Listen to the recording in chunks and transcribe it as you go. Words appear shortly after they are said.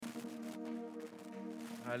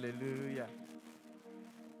Hallelujah.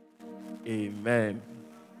 Amen.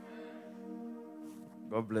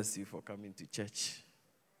 God bless you for coming to church.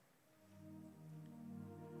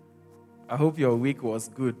 I hope your week was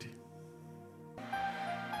good.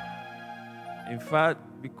 In fact,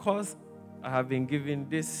 because I have been given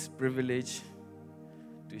this privilege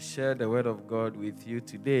to share the word of God with you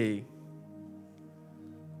today,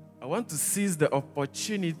 I want to seize the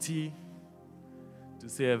opportunity to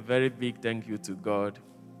say a very big thank you to God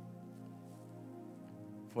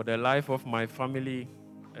for the life of my family,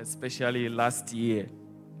 especially last year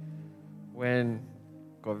when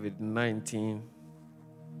COVID-19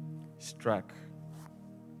 struck.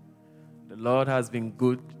 The Lord has been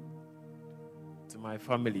good to my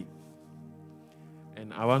family.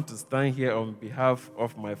 And I want to stand here on behalf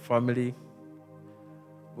of my family,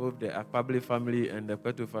 both the Akpabli family and the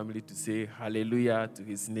Peto family, to say hallelujah to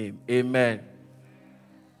his name. Amen.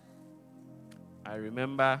 I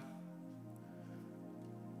remember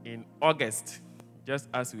in August, just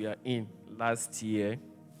as we are in last year,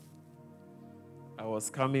 I was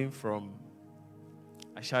coming from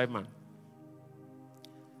Ashaiman.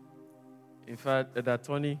 In fact, at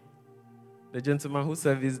Tony, the gentleman who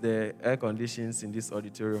serviced the air conditions in this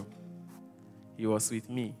auditorium, he was with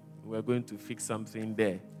me. We were going to fix something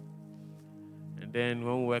there. And then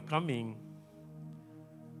when we were coming,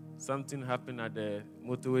 something happened at the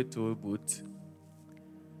motorway toll booth.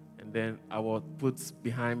 And then I was put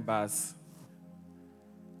behind bars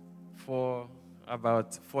for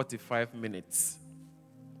about 45 minutes.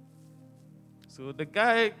 So the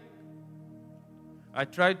guy, I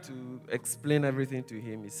tried to explain everything to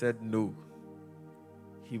him. He said no.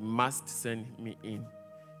 He must send me in.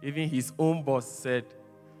 Even his own boss said,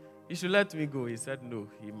 he should let me go. He said no,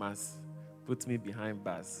 he must put me behind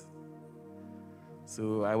bars.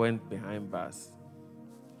 So I went behind bars.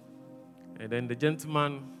 And then the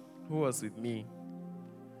gentleman who was with me,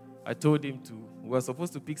 I told him we were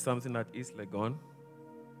supposed to pick something at East Legon,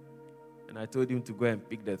 and I told him to go and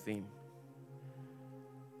pick the thing.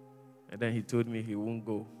 And then he told me he won't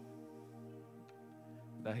go,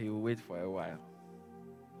 that he will wait for a while.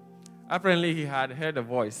 Apparently, he had heard a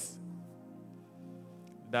voice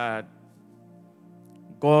that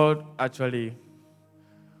God actually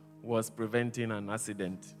was preventing an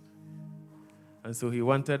accident. And so he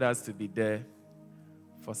wanted us to be there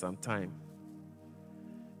for some time.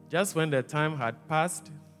 Just when the time had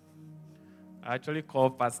passed, I actually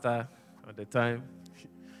called Pastor at the time.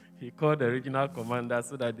 He called the regional commander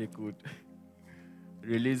so that they could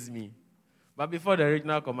release me. But before the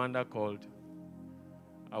regional commander called,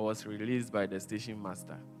 I was released by the station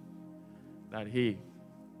master that, hey,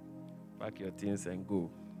 pack your things and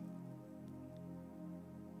go.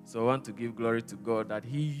 So I want to give glory to God that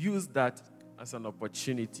he used that as an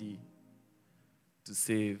opportunity to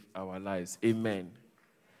save our lives. Amen.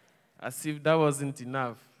 As if that wasn't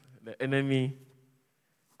enough, the enemy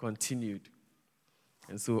continued.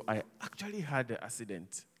 And so I actually had the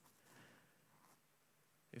accident.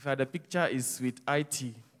 In fact, the picture is with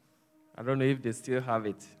IT. I don't know if they still have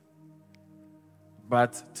it.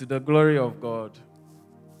 But to the glory of God,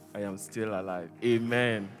 I am still alive.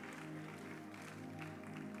 Amen.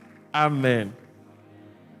 Amen.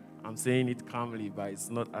 I'm saying it calmly, but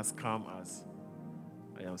it's not as calm as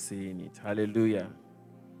I am saying it. Hallelujah.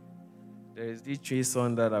 There is this tree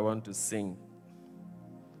song that I want to sing.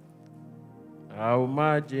 I'll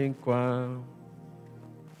imagine kwa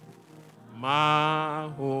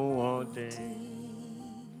mahuonte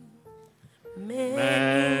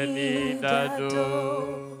many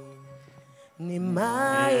dado ni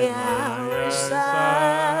maya sa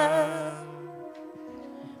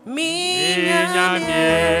minyamye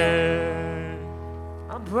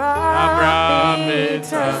Abraham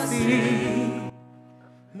etasi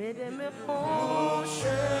medeme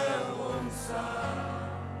poshe onsa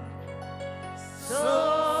so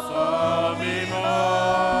bimo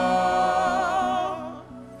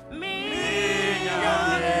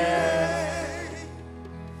minyamye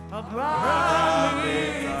Abraham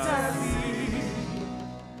etasi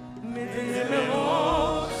medeme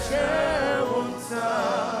poshe onsa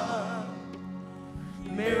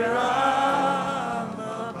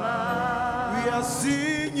We are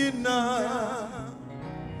singing now.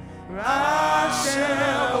 Rasha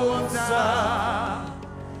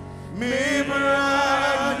Mibranina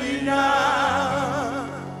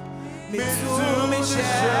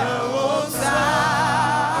Mitsumisha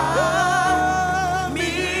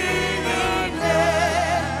Minine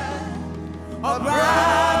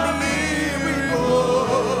Abrami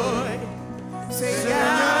Boy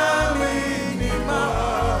Sayami Nima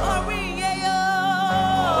Oriye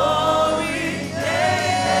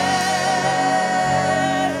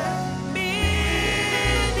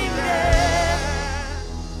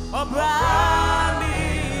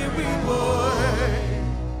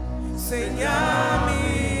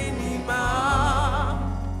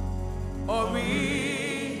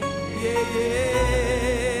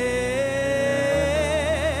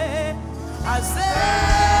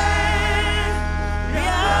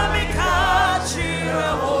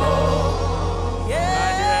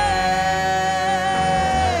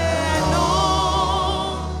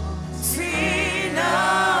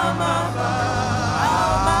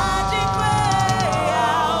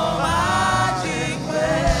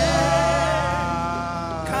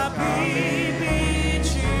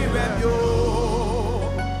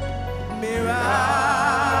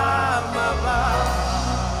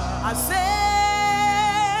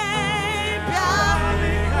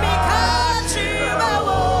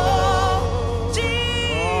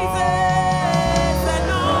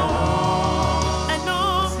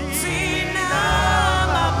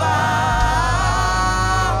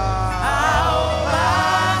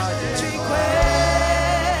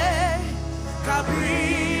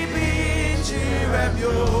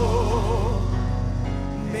yo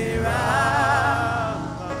mira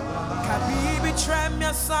kabibi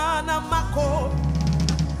tremya sana mako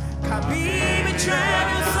kabibi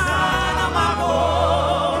tremya sana mako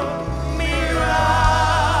mira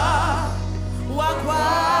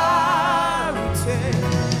wakwarute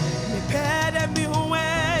mi pede mi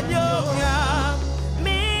huenyo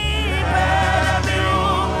mi pede mi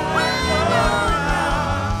huenyo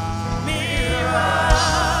mira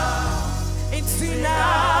intina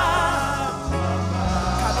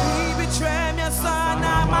kabibi tremya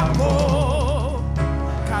sana mako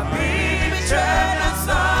kabibi tremya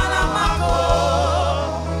sana mako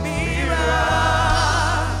mira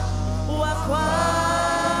wakwa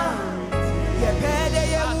yepede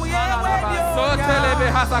yehuye wenyo Sotelebe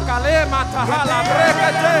hasakalema tahala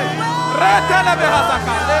brekete. Retelebe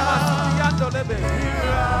hasakalema siyando lebe.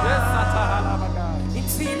 Yes, tahala baga.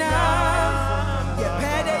 intina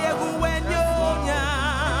yepede yehuwenyo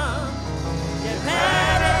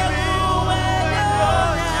yepede yehuwenyo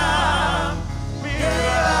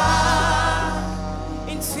mira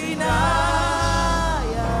intina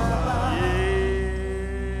yaba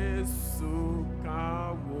Yesu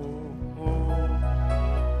kawo.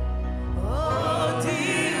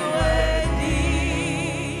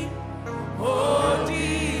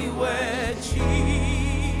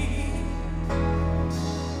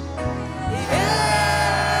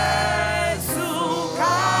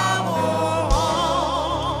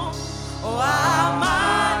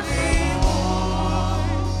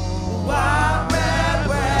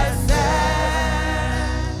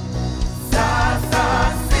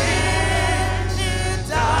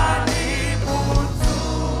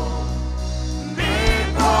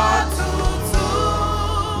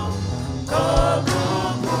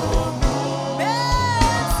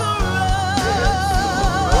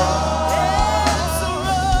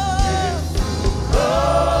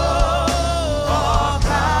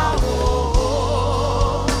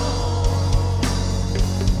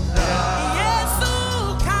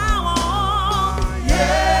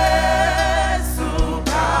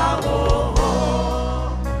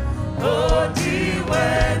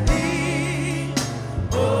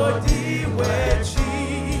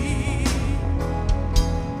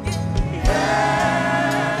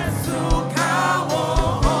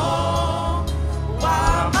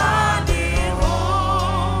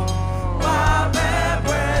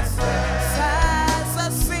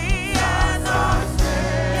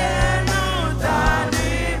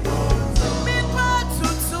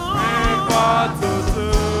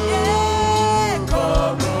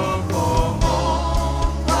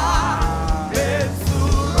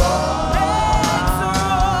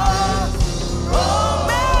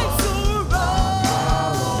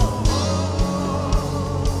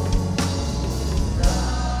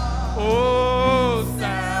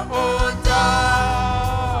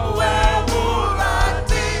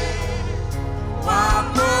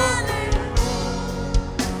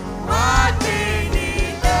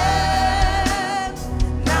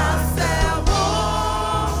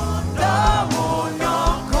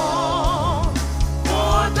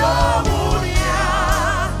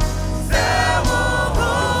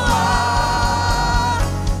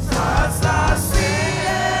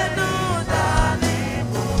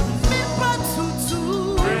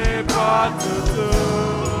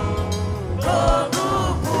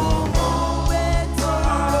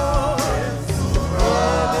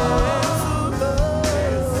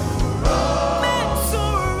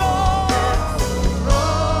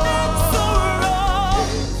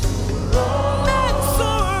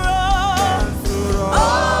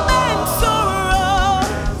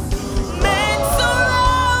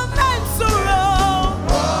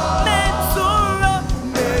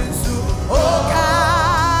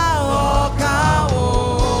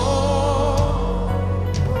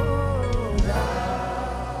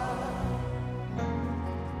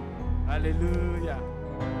 Hallelujah.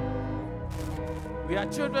 We are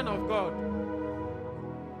children of God,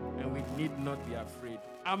 and we need not be afraid.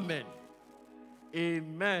 Amen.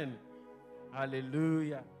 Amen.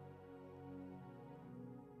 Hallelujah.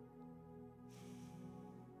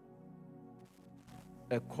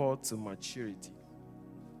 A call to maturity.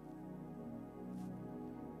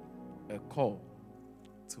 A call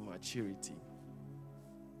to maturity.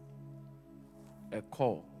 A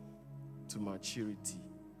call to maturity.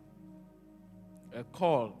 A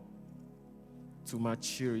call to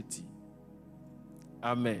maturity.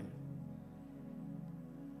 Amen.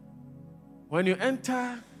 When you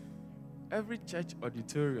enter every church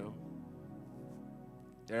auditorium,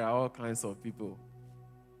 there are all kinds of people.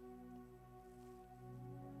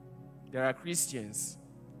 There are Christians,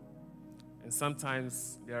 and And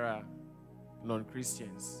sometimes there are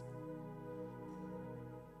non-Christians.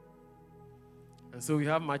 And so we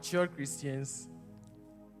have mature Christians.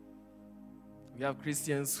 We have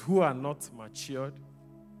Christians who are not matured.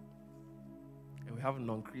 And we have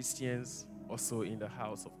non-Christians also in the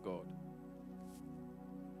house of God.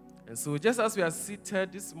 And so just as we are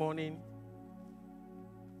seated this morning,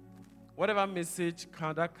 whatever message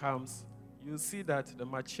that comes, you'll see that the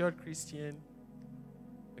matured Christian,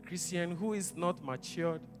 a Christian who is not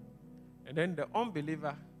matured, and then the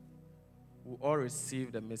unbeliever will all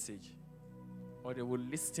receive the message, or they will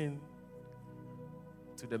listen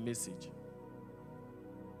to the message.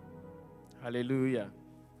 Hallelujah.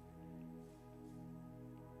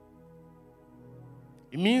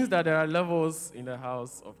 It means that there are levels in the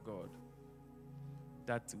house of God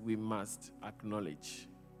that we must acknowledge.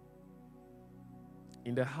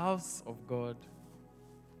 In the house of God,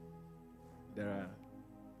 there are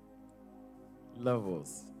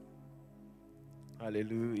levels.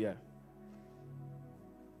 Hallelujah.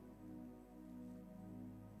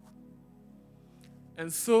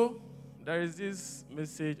 And so, there is this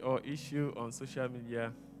message or issue on social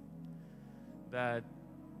media that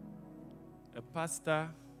a pastor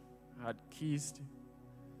had kissed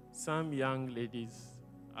some young ladies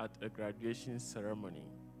at a graduation ceremony.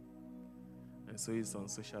 And so it's on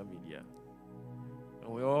social media. And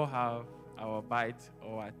we all have our bite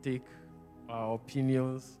or our take, our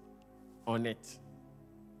opinions on it.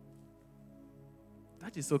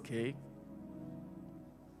 That is okay.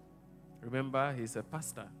 Remember, he's a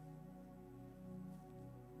pastor.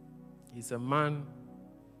 He's a man.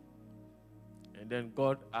 And then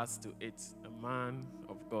God adds to it, a man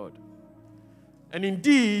of God. And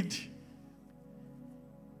indeed,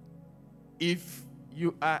 if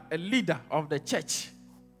you are a leader of the church,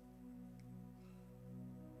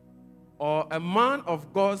 or a man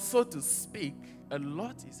of God, so to speak, a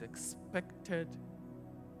lot is expected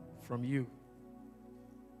from you.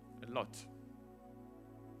 A lot.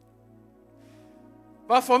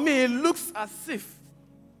 But for me, it looks as if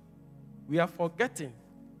we are forgetting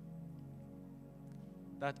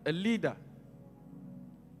that a leader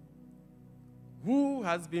who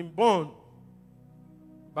has been born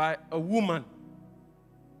by a woman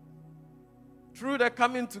through the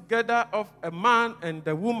coming together of a man and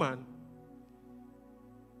a woman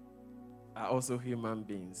are also human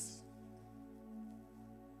beings.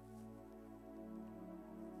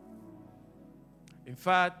 In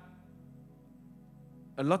fact,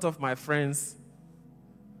 a lot of my friends,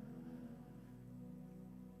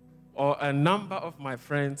 or a number of my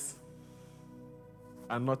friends,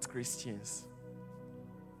 are not Christians.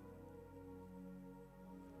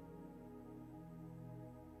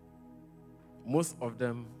 Most of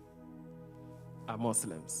them are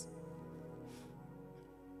Muslims.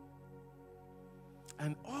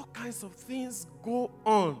 And all kinds of things go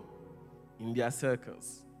on in their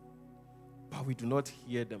circles, but we do not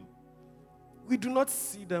hear them. We do not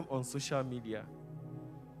see them on social media.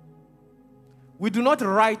 We do not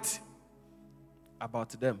write about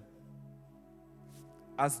them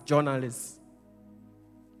as journalists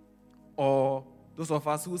or those of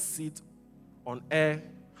us who sit on air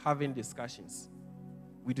having discussions.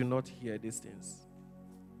 We do not hear these things.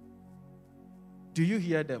 Do you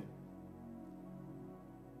hear them?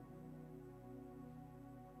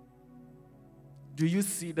 Do you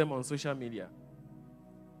see them on social media?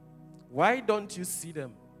 Why don't you see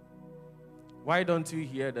them? Why don't you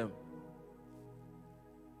hear them?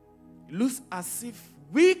 It looks as if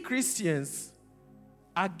we Christians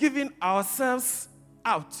are giving ourselves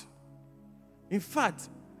out. In fact,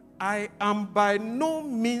 I am by no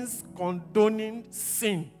means condoning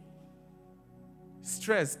sin.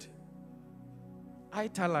 Stressed,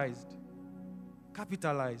 italicized,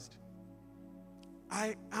 capitalized.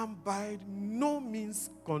 I am by no means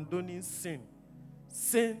condoning sin.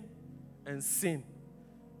 Sin and sin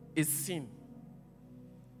is sin.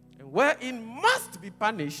 And where it must be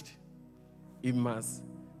punished, it must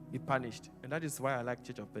be punished. And that is why I like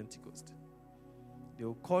Church of Pentecost. They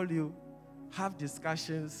will call you, have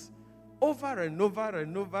discussions over and over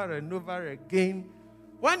and over and over again.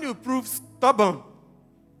 When you prove stubborn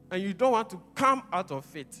and you don't want to come out of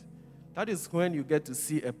it, that is when you get to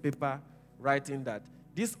see a paper writing that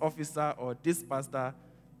this officer or this pastor,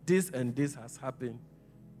 this and this has happened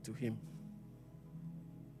to him.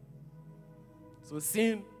 So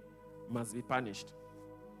sin must be punished.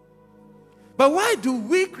 But why do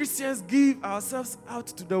we Christians give ourselves out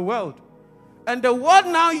to the world? And the world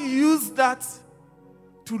now use that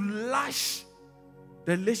to lash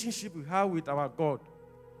the relationship we have with our God,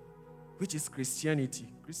 which is Christianity.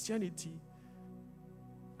 Christianity,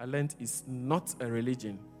 I learned it's not a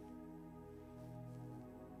religion.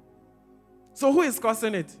 So who is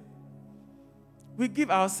causing it? We give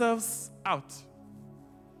ourselves out.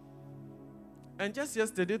 And just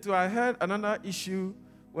yesterday too, I heard another issue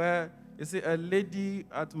where you see a lady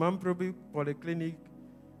at Mamprobi Polyclinic,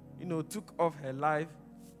 took off her life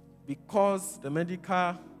because the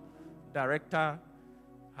medical director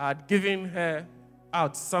had given her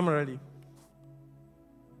out summarily.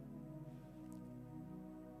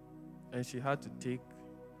 And she had to take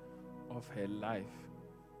off her life.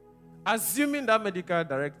 Assuming that medical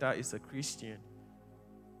director is a Christian.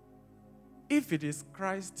 If it is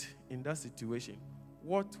Christ in that situation,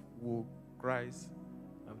 what will Christ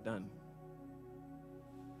have done?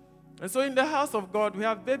 And so in the house of God, we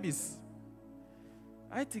have babies.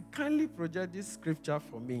 I think kindly project this scripture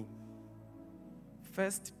for me.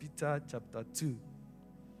 1 Peter chapter 2,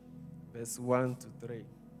 verse 1 to 3.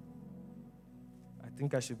 I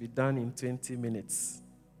think I should be done in 20 minutes.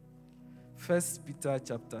 1 Peter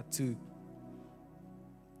chapter 2,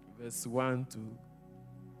 verse 1 to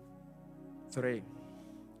 3.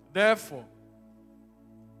 Therefore,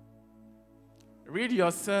 rid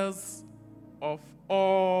yourselves of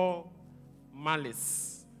all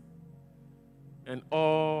malice and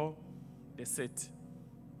all deceit,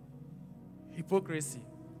 hypocrisy,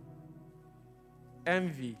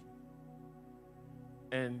 envy,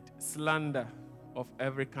 and slander of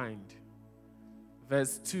every kind.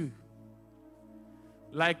 Verse 2.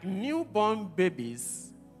 Like newborn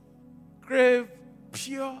babies, crave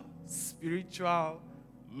pure spiritual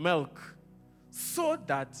milk, so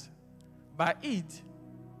that by it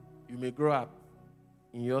you may grow up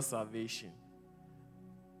in your salvation.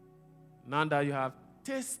 Now that you have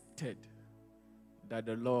tasted that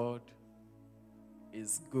the Lord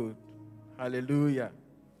is good. Hallelujah.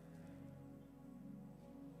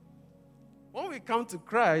 When we come to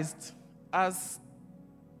Christ as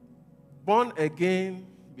born again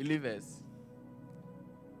believers,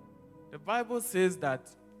 the Bible says that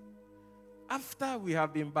after we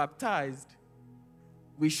have been baptized,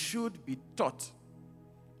 we should be taught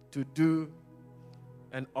to do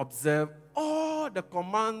and observe all the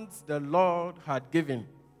commands the Lord had given.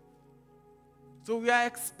 So we are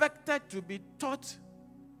expected to be taught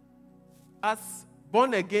as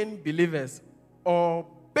born-again believers or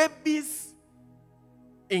babies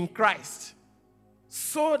in Christ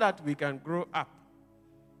so that we can grow up.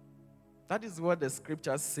 That is what the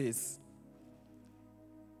scripture says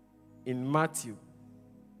in Matthew.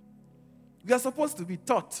 We are supposed to be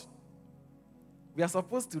taught. We are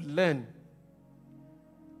supposed to learn.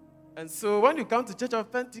 And so when you come to Church of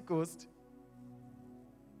Pentecost,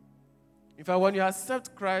 in fact, when you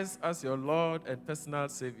accept Christ as your Lord and personal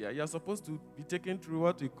Savior, you are supposed to be taken through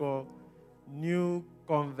what we call new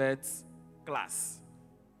converts class.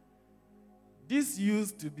 This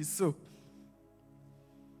used to be so.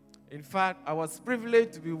 In fact, I was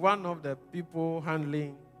privileged to be one of the people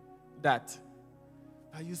handling that.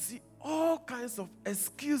 But you see all kinds of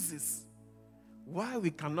excuses why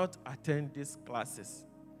we cannot attend these classes.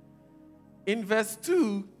 In verse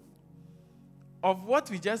 2 of what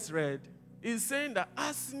we just read, is saying that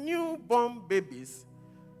as newborn babies,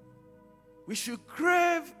 we should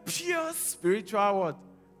crave pure spiritual what?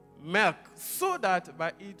 Milk, so that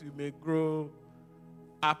by it we may grow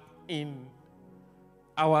up in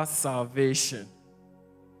our salvation.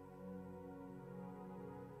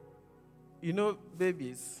 You know,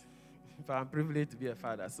 babies, if I'm privileged to be a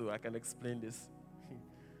father, so I can explain this.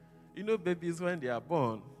 You know, babies, when they are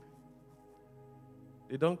born,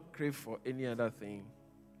 they don't crave for any other thing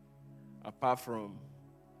apart from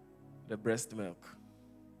the breast milk.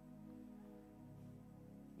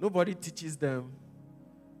 Nobody teaches them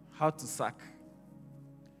how to suck.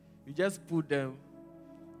 You just put them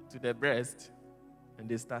to the breast and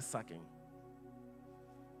they start sucking.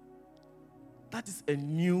 That is a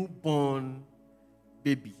newborn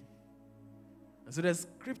baby. And so the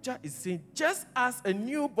scripture is saying, just as a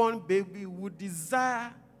newborn baby would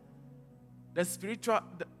desire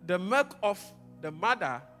the milk of the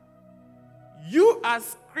mother, you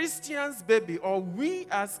as Christians, baby, or we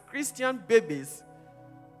as Christian babies,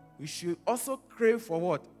 we should also crave for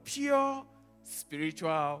what? Pure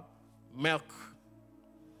spiritual milk.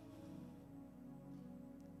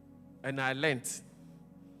 And I learned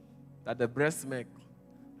that the breast milk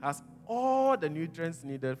has all the nutrients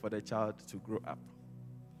needed for the child to grow up.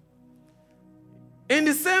 In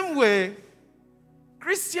the same way,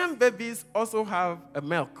 Christian babies also have a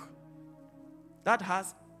milk that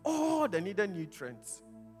has all the needed nutrients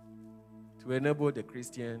to enable the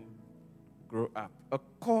Christian grow up. A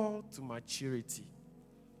call to maturity.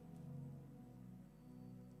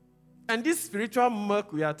 And this spiritual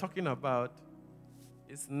milk we are talking about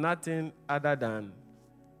is nothing other than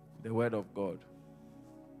the Word of God.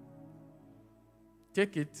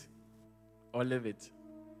 Take it or leave it.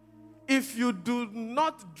 If you do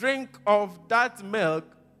not drink of that milk,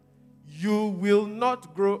 you will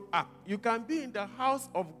not grow up. You can be in the house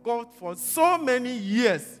of God for so many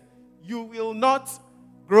years. You will not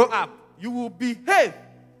grow up. You will behave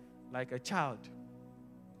like a child.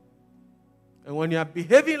 And when you are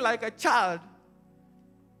behaving like a child,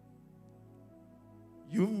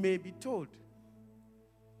 you may be told,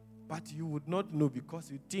 but you would not know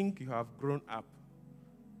because you think you have grown up.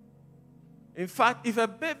 In fact, if a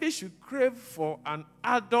baby should crave for an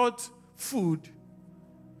adult food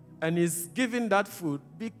and is given that food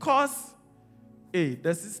because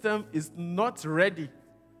the system is not ready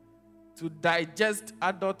to digest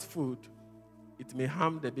adult food, it may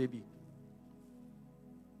harm the baby.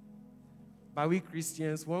 But we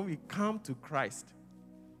Christians, when we come to Christ,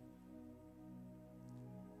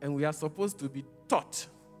 and we are supposed to be taught,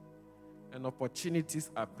 and opportunities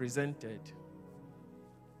are presented,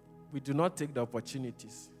 we do not take the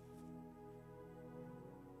opportunities.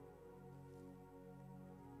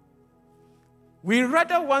 We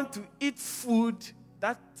rather want to eat food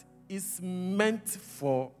that is meant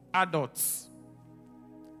for adults,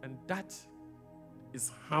 and that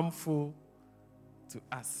is harmful to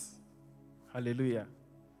us. Hallelujah.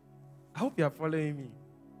 I hope you are following me.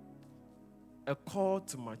 A call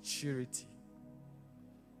to maturity.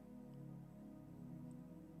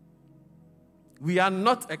 We are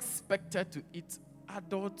not expected to eat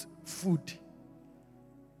adult food.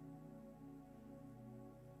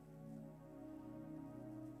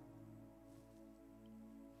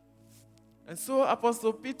 And so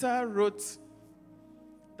Apostle Peter wrote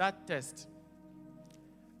that test.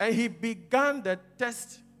 And he began the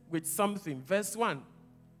test with something. Verse 1.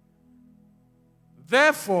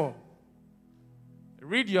 Therefore,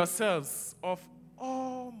 rid yourselves of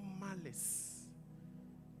all malice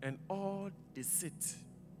and all deceit,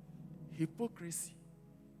 hypocrisy,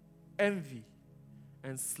 envy,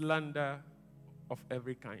 and slander of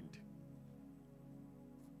every kind.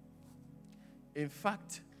 In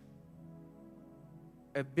fact,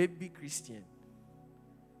 a baby Christian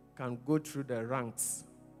can go through the ranks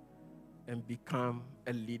and become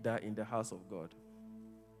a leader in the house of God.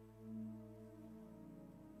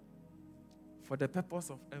 For the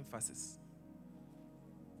purpose of emphasis,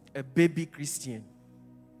 a baby Christian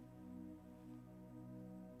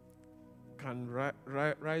can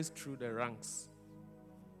rise through the ranks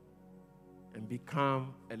and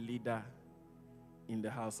become a leader in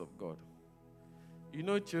the house of God. You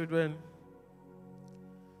know, children,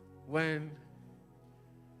 when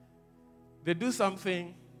they do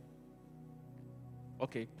something,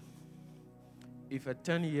 okay, if a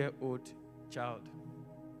 10-year-old child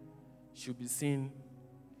should be seen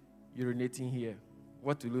urinating here,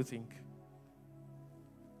 what will you think?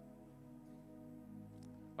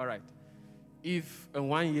 All right. If a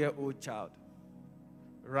 1-year-old child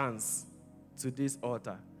runs to this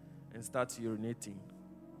altar and starts urinating,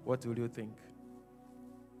 what will you think?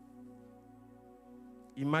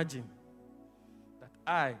 Imagine that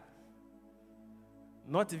I,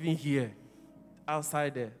 not even here,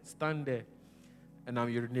 outside there, stand there, and I'm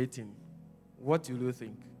urinating. What will you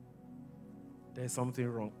think? There's something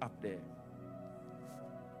wrong up there.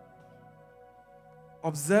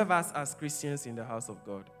 Observe us as Christians in the house of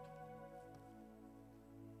God.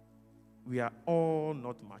 We are all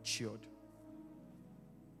not matured.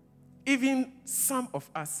 Even some of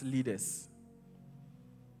us leaders.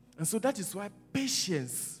 And so that is why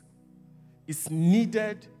patience is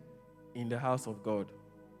needed in the house of God.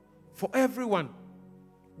 For everyone,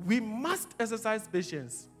 we must exercise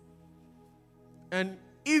patience. And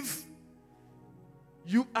if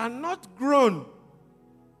you are not grown,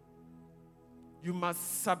 you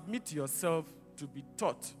must submit yourself to be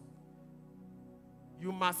taught.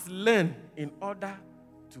 You must learn in order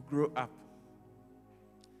to grow up.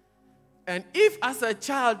 And if as a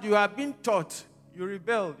child you are being taught, you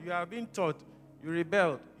rebelled, you are being taught, you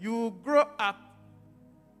rebelled, you will grow up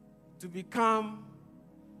to become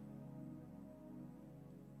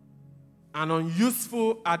an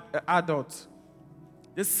unuseful adult.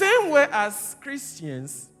 The same way as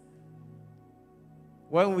Christians,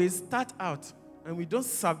 when we start out and we don't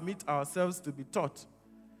submit ourselves to be taught,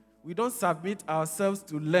 we don't submit ourselves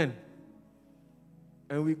to learn,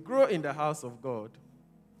 and we grow in the house of God,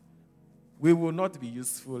 we will not be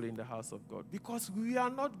useful in the house of God because we are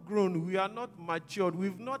not grown, we are not matured,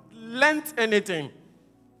 we've not learned anything.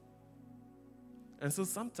 And so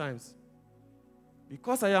sometimes,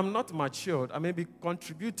 because I am not matured, I may be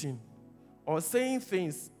contributing or saying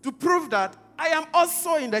things to prove that I am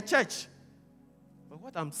also in the church. But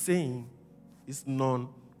what I'm saying is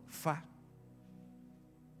non-fact.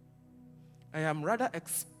 I am rather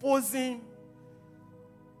exposing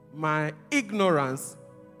my ignorance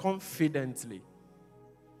confidently.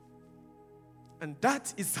 And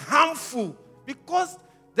that is harmful because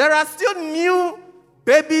there are still new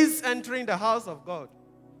babies entering the house of God.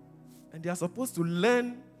 And they are supposed to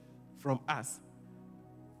learn from us.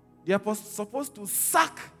 They are supposed to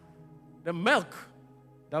suck the milk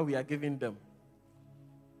that we are giving them.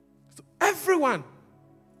 So everyone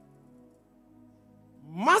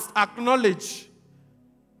must acknowledge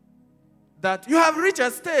that you have reached a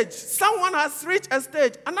stage. Someone has reached a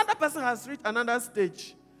stage. Another person has reached another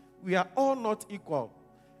stage. We are all not equal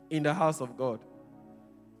in the house of God.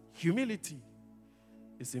 Humility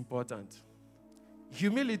is important.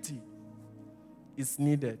 Humility is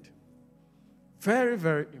needed. Very,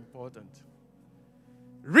 very important.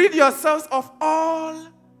 Rid yourselves of all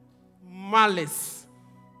malice.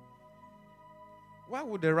 Why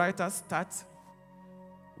would the writer start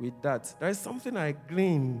with that? There is something I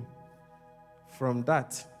glean from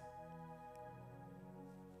that.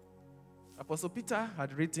 Apostle Peter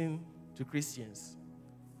had written to Christians.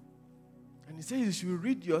 And he said you should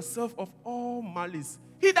rid yourself of all malice.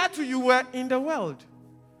 Hitherto you were in the world,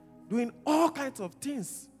 doing all kinds of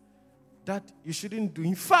things that you shouldn't do.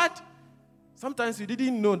 In fact, sometimes you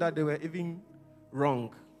didn't know that they were even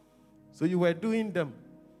wrong. So you were doing them.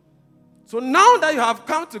 So now that you have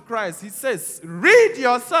come to Christ, he says, rid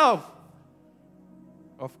yourself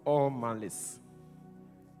of all malice.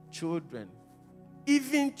 Children,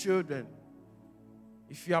 even children,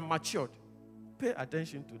 if you are matured, pay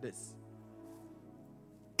attention to this.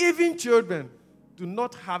 Even children do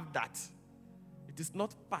not have that. It is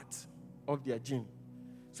not part of their gene.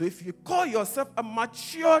 So if you call yourself a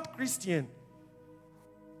matured Christian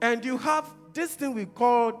and you have this thing we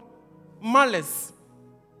call malice,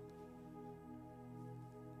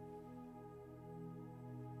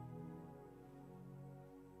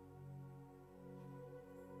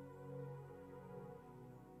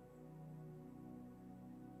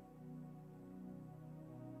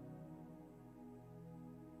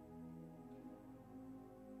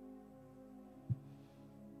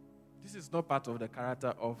 this is not part of the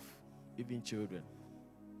character of even children.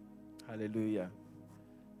 Hallelujah.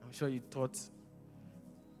 I'm sure you thought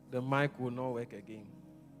the mic will not work again.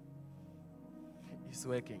 It's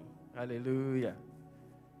working. Hallelujah.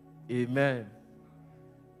 Amen.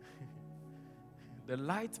 The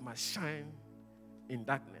light must shine in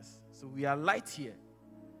darkness. So we are light here.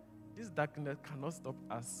 This darkness cannot stop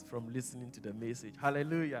us from listening to the message.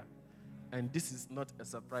 Hallelujah. And this is not a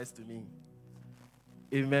surprise to me.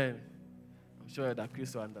 Amen. I'm sure that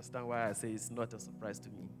Chris will understand why I say it's not a surprise to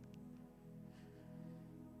me.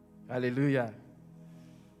 Hallelujah.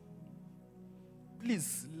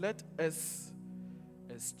 Please let us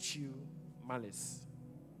eschew malice.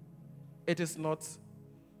 It is not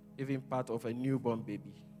even part of a newborn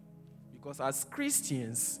baby. Because as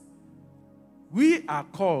Christians, we are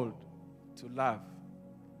called to love.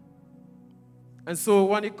 And so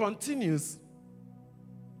when it continues,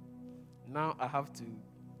 now I have to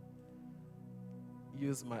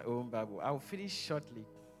use my own Bible. I'll finish shortly.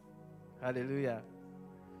 Hallelujah.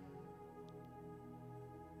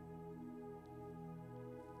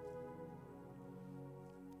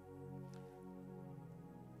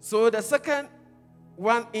 So the second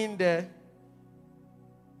one in there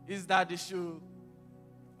is that you should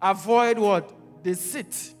avoid what?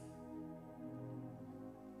 Deceit.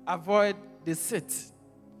 Avoid deceit.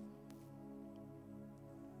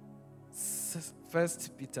 1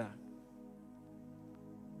 Peter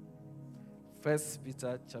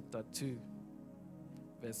chapter 2,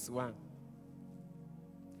 verse 1.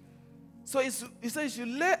 So it says you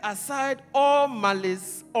should lay aside all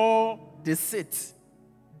malice, all deceit.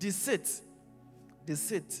 Deceit.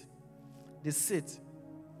 Deceit. Deceit.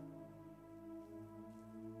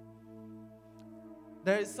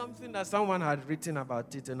 There is something that someone had written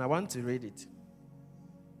about it, and I want to read it.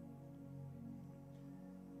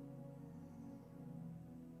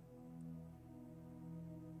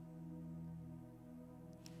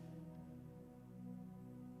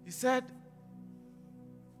 He said,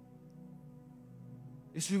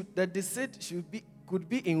 the deceit could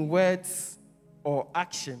be in words or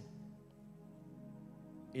action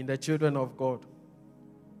in the children of God,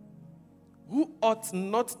 who ought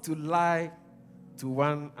not to lie to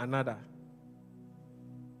one another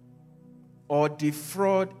or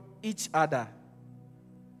defraud each other,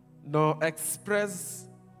 nor express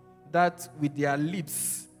that with their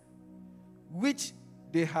lips, which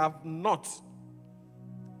they have not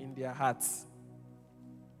in their hearts.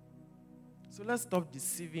 So let's stop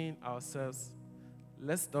deceiving ourselves.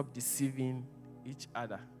 Let's stop deceiving each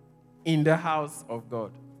other in the house of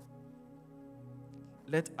God.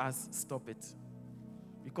 Let us stop it.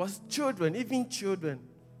 Because children, even children,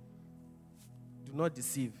 do not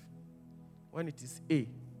deceive. When it is A,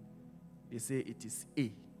 they say it is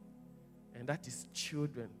A. And that is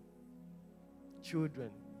children. Children.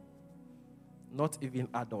 Not even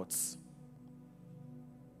adults.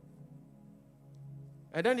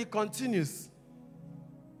 And then he continues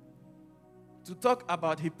to talk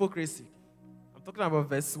about hypocrisy. I'm talking about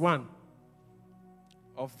verse 1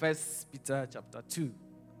 of 1 Peter chapter 2.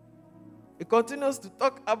 He continues to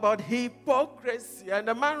talk about hypocrisy. And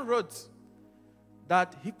the man wrote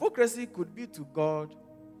that hypocrisy could be to God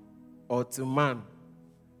or to man.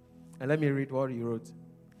 And let me read what he wrote.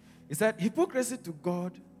 He said, hypocrisy to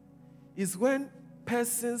God is when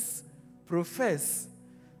persons profess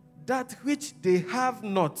that which they have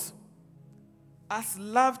not, as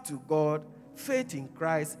love to God, faith in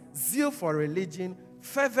Christ, zeal for religion,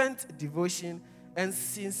 fervent devotion, and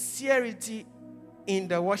sincerity in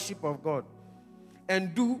the worship of God,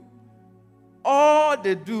 and do all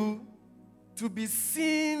they do to be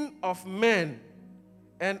seen of men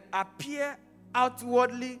and appear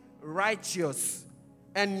outwardly righteous,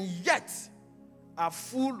 and yet are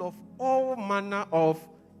full of all manner of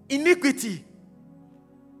iniquity.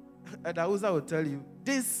 And Ausa will tell you,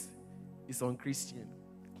 this is unchristian.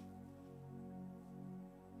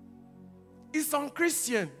 It's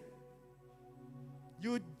unchristian.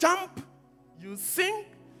 You jump, you sing,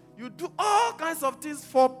 you do all kinds of things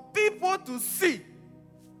for people to see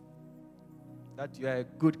that you are a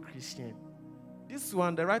good Christian. This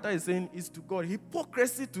one, the writer is saying, is to God.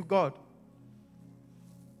 Hypocrisy to God.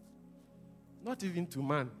 Not even to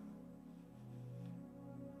man.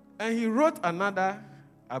 And he wrote another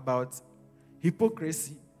about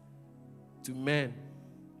hypocrisy to men.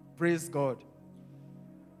 Praise God.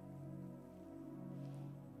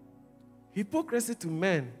 Hypocrisy to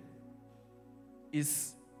men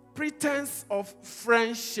is pretense of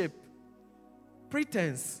friendship.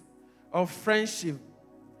 Pretense of friendship.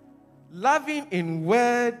 Loving in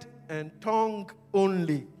word and tongue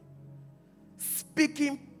only.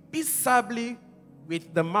 Speaking peaceably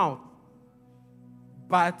with the mouth,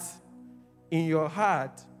 but in your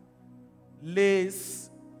heart lays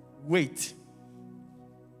wait.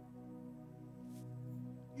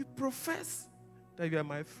 You profess that you are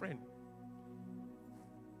my friend.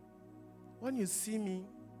 When you see me,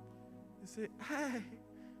 you say, hi.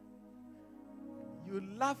 You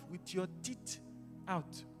laugh with your teeth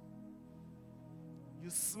out. You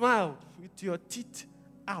smile with your teeth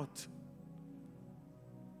out.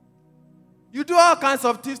 You do all kinds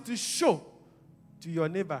of things to show to your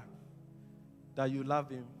neighbor that you love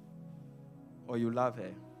him or you love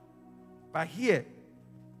her. But here,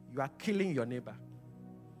 you are killing your neighbor.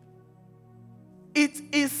 It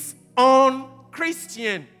is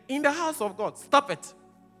unchristian in the house of God. Stop it.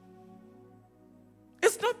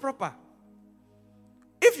 It's not proper.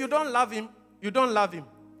 If you don't love him, you don't love him.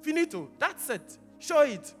 Finito. That's it. Show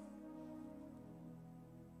it.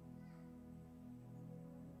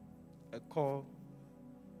 A call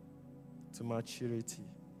to maturity.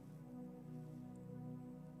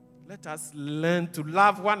 Let us learn to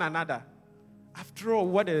love one another. After all,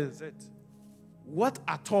 what is it? What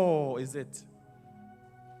at all is it?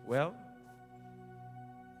 Well,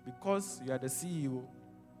 because you are the CEO,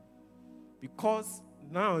 because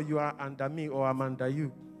now you are under me or I'm under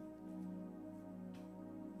you,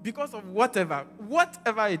 because of whatever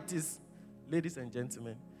it is, ladies and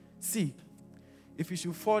gentlemen, see, if you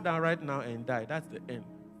should fall down right now and die, that's the end.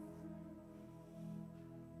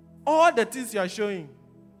 All the things you are showing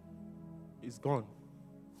is gone.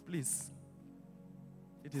 Please.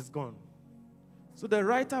 It is gone. So the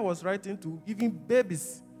writer was writing to even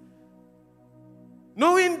babies,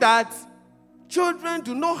 knowing that children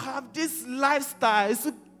do not have this lifestyle,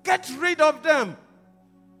 so get rid of them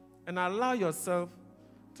and allow yourself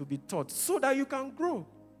to be taught so that you can grow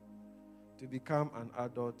to become an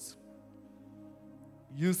adult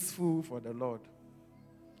useful for the Lord.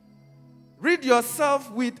 Rid yourself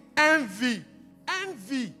with envy.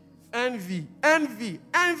 Envy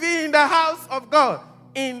in the house of God.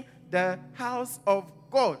 In the house of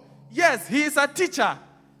God. Yes, he is a teacher.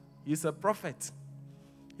 He is a prophet.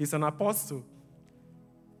 He's an apostle.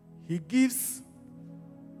 He gives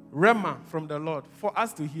rhema from the Lord for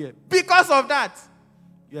us to hear. Because of that,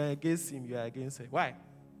 you are against him, you are against her. Why?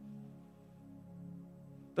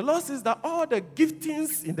 The Lord says that all the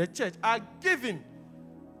giftings in the church are given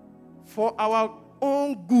for our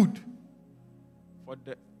own good, for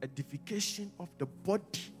the edification of the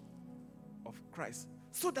body of Christ,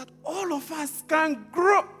 so that all of us can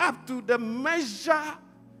grow up to the measure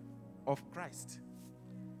of Christ.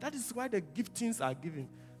 That is why the giftings are given.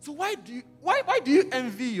 So why do you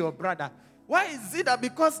envy your brother? Why is it that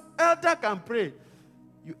because elder can pray,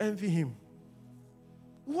 you envy him?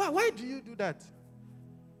 Why do you do that?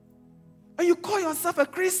 And you call yourself a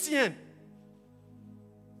Christian.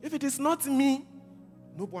 If it is not me,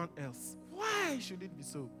 no one else. Why should it be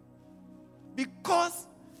so? Because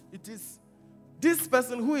it is this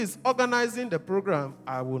person who is organizing the program,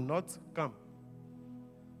 I will not come.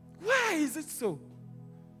 Why is it so?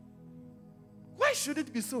 Why should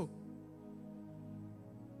it be so?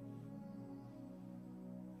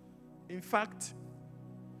 In fact,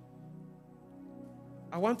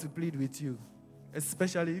 I want to plead with you,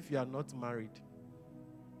 especially if you are not married.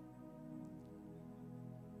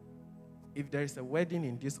 If there is a wedding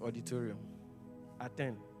in this auditorium,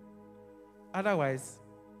 attend. Otherwise,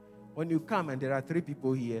 when you come and there are 3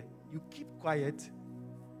 people here, you keep quiet,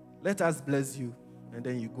 let us bless you, and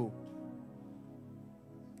then you go.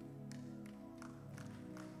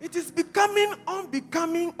 It is becoming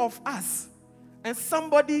unbecoming of us, and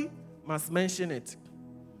somebody must mention it.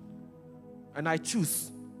 And I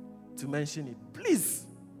choose to mention it. Please,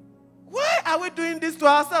 why are we doing this to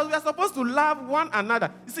ourselves? We are supposed to love one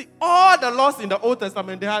another. You see, all the laws in the Old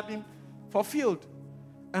Testament, they have been fulfilled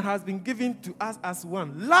and has been given to us as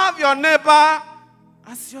one. Love your neighbor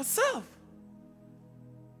as yourself.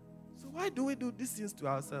 So why do we do these things to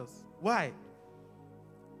ourselves? Why?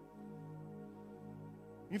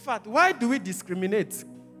 In fact, why do we discriminate?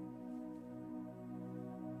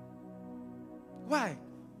 Why?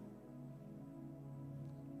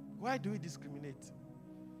 Why do we discriminate?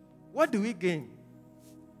 What do we gain?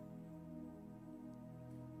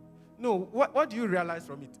 No, what do you realize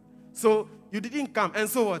from it? So you didn't come, and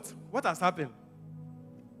so what? What has happened?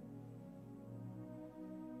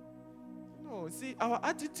 No, see, our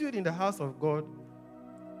attitude in the house of God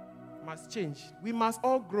must change. We must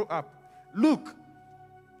all grow up. Look,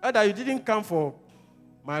 either you didn't come for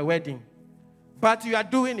my wedding, but you are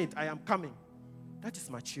doing it, I am coming. That is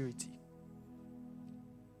maturity.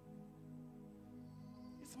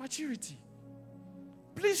 It's maturity.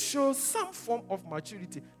 Please show some form of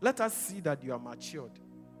maturity. Let us see that you are matured.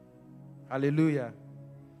 Hallelujah.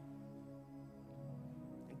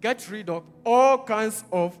 Get rid of all kinds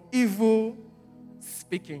of evil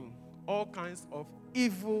speaking. All kinds of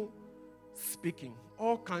evil speaking.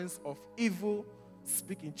 All kinds of evil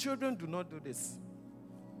speaking. Children do not do this.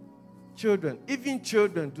 Children, even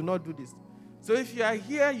children do not do this. So if you are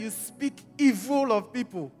here, you speak evil of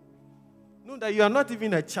people, know that you are not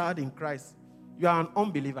even a child in Christ. You are an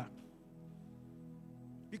unbeliever.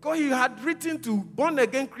 Because he had written to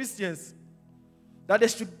born-again Christians that they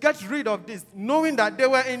should get rid of this, knowing that they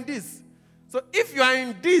were in this. So if you are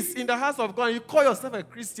in this, in the house of God, and you call yourself a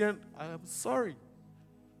Christian, I am sorry.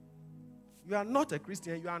 You are not a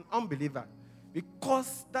Christian, you are an unbeliever.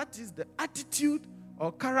 Because that is the attitude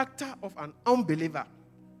or character of an unbeliever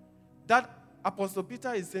that Apostle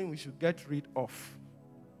Peter is saying we should get rid of.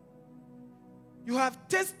 You have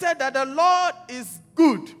tasted that the Lord is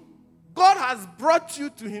good. God has brought you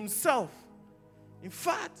to himself. In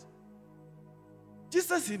fact,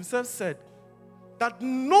 Jesus himself said that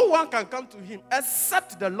no one can come to him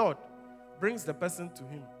except the Lord brings the person to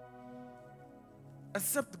him.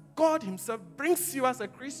 Except God himself brings you as a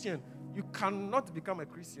Christian. You cannot become a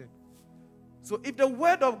Christian. So if the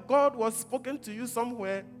word of God was spoken to you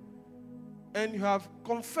somewhere and you have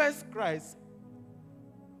confessed Christ,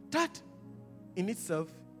 that in itself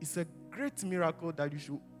is a great miracle that you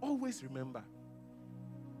should always remember.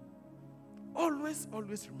 Always,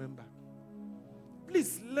 always remember.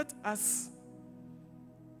 Please, let us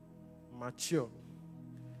mature.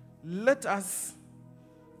 Let us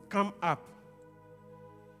come up.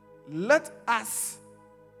 Let us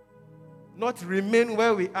not remain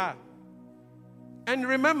where we are. And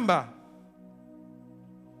remember,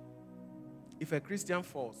 if a Christian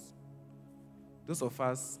falls, those of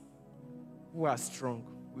us who are strong,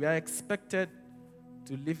 we are expected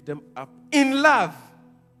to lift them up in love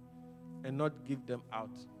and not give them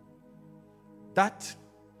out. That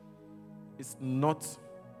is not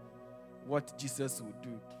what Jesus would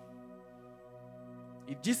do.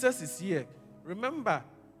 If Jesus is here, remember,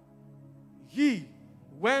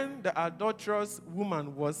 when the adulterous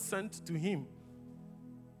woman was sent to him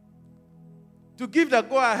to give the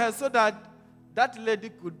go-ahead so that that lady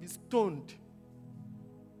could be stoned.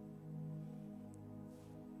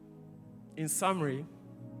 In summary,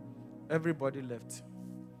 everybody left.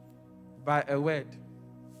 by a word.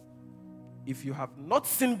 If you have not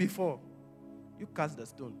sinned before, you cast the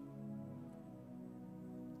stone.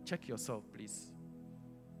 Check yourself, please.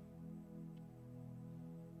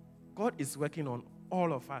 God is working on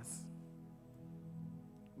all of us.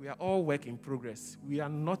 We are all work in progress. We are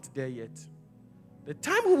not there yet. The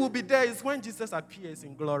time we will be there is when Jesus appears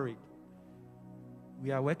in glory. We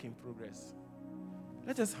are work in progress.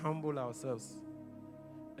 Let us humble ourselves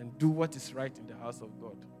and do what is right in the house of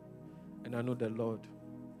God. And I know the Lord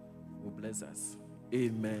will bless us.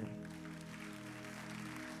 Amen.